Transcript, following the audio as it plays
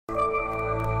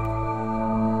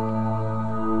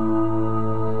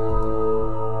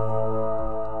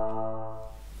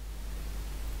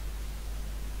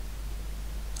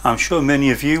I'm sure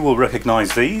many of you will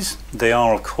recognise these. They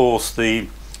are of course the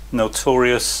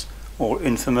notorious or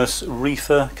infamous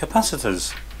Rifa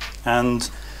capacitors, and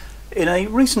in a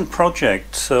recent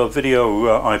project, a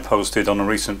video I posted on a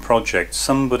recent project,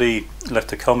 somebody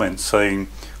left a comment saying,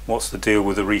 what's the deal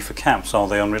with the Rifa caps, are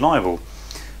they unreliable?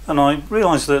 And I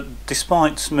realised that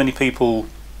despite many people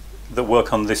that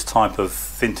work on this type of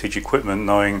vintage equipment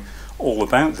knowing all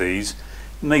about these,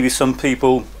 maybe some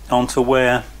people aren't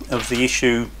aware of the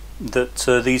issue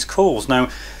that these cause. Now,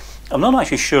 I'm not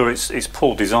actually sure it's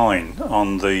poor design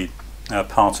on the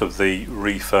part of the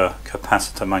Rifa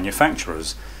capacitor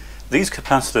manufacturers. These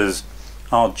capacitors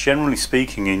are, generally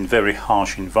speaking, in very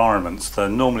harsh environments. They're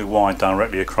normally wired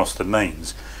directly across the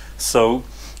mains, so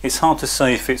it's hard to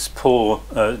say if it's poor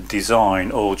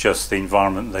design or just the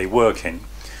environment they work in.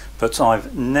 But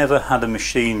I've never had a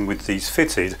machine with these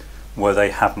fitted where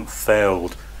they haven't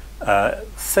failed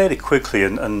fairly quickly,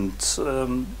 and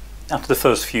after the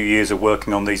first few years of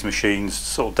working on these machines,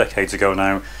 sort of decades ago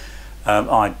now,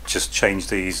 I just changed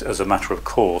these as a matter of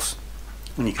course.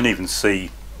 And you can even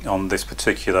see on this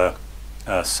particular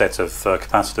set of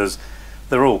capacitors,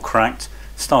 they're all cracked,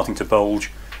 starting to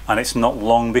bulge, and it's not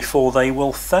long before they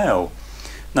will fail.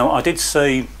 Now, I did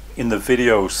say in the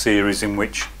video series in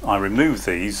which I removed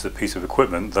the piece of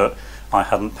equipment, that I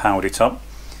hadn't powered it up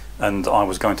and I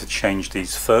was going to change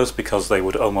these first because they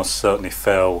would almost certainly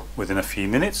fail within a few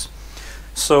minutes.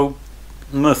 So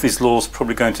Murphy's Law is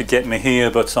probably going to get me here,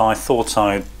 but I thought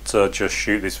I'd just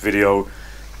shoot this video.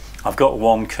 I've got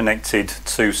one connected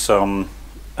to some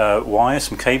wires,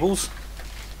 some cables,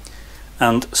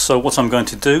 and so what I'm going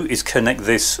to do is connect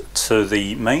this to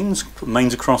the mains, put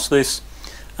mains across this,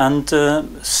 and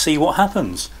see what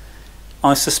happens.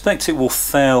 I suspect it will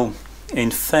fail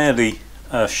in fairly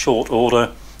short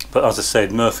order, but as I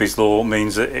said, Murphy's Law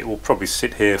means that it will probably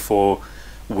sit here for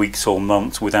weeks or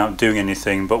months without doing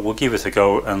anything, but we'll give it a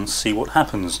go and see what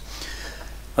happens.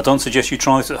 I don't suggest you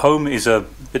try this at home. It is a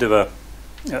bit of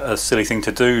a silly thing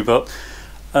to do, but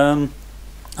I'm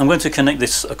going to connect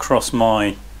this across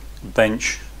my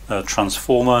bench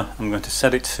transformer. I'm going to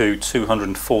set it to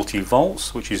 240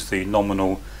 volts, which is the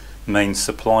nominal main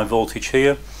supply voltage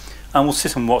here, and we'll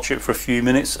sit and watch it for a few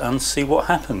minutes and see what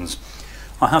happens.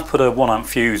 I have put a 1 amp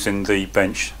fuse in the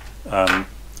bench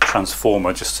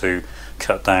transformer just to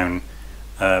cut down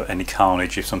any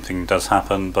carnage if something does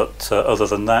happen, but other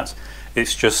than that,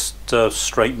 it's just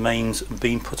straight mains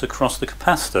being put across the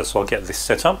capacitor. So I'll get this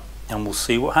set up and we'll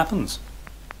see what happens.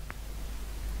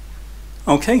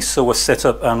 Okay, so we're set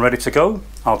up and ready to go.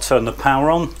 I'll turn the power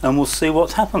on and we'll see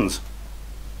what happens.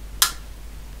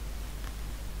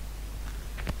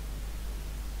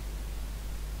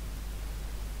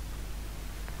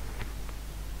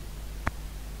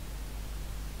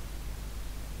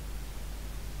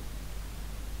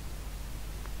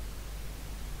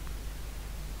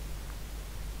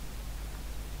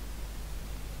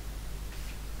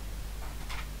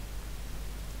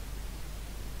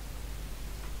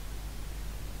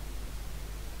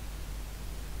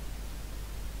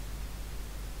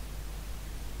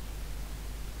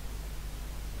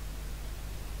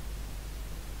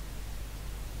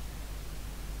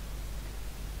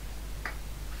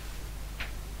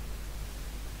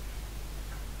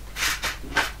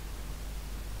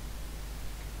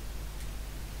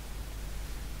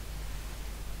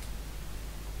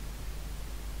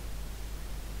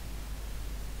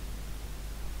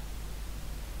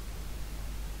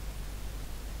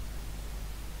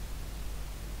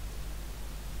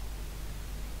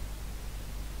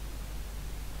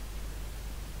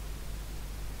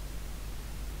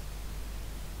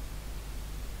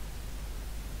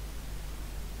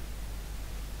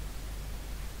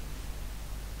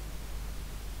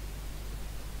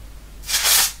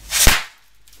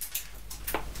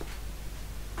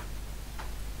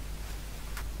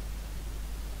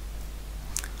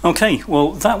 Okay,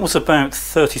 well that was about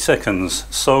 30 seconds,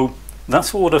 so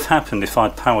that's what would have happened if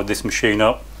I'd powered this machine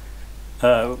up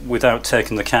without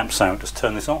taking the caps out. Just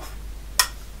turn this off.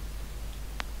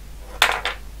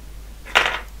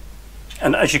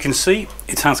 And as you can see,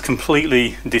 it has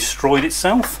completely destroyed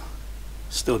itself.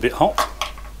 Still a bit hot.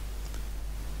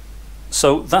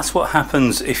 So that's what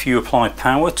happens if you apply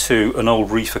power to an old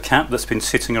Rifa cap that's been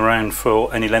sitting around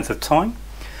for any length of time.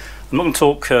 I'm not going to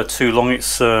talk too long.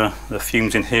 It's the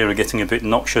fumes in here are getting a bit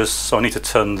noxious, so I need to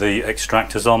turn the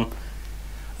extractors on.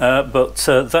 But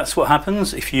that's what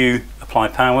happens if you apply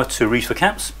power to Rifa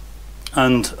caps.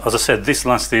 And as I said, this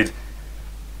lasted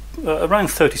around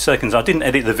 30 seconds. I didn't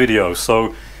edit the video,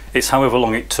 so it's however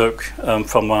long it took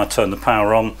from when I turned the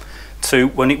power on to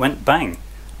when it went bang.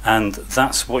 and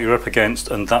that's what you're up against,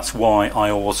 and that's why I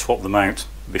always swap them out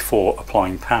before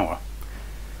applying power.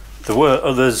 There were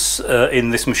others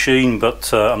in this machine,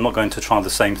 but I'm not going to try the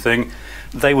same thing.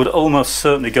 They would almost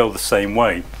certainly go the same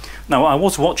way. Now, I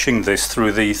was watching this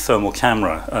through the thermal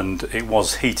camera, and it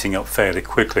was heating up fairly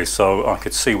quickly, so I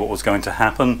could see what was going to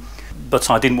happen, but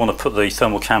I didn't want to put the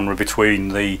thermal camera between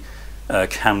the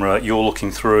camera you're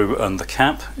looking through and the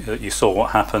cap. You saw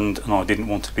what happened, and I didn't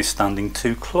want to be standing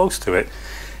too close to it.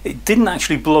 It didn't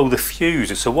actually blow the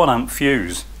fuse. It's a 1 amp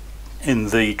fuse in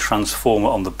the transformer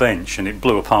on the bench, and it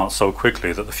blew apart so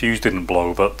quickly that the fuse didn't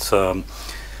blow, but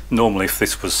normally if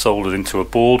this was soldered into a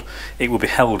board it would be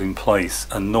held in place,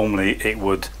 and normally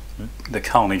the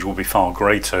carnage would be far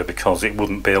greater because it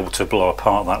wouldn't be able to blow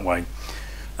apart that way.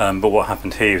 But what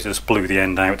happened here is it just blew the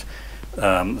end out,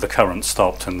 the current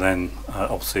stopped, and then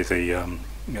obviously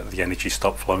the energy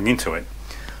stopped flowing into it.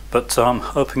 But I'm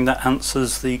hoping that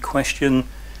answers the question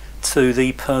to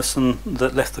the person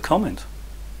that left the comment.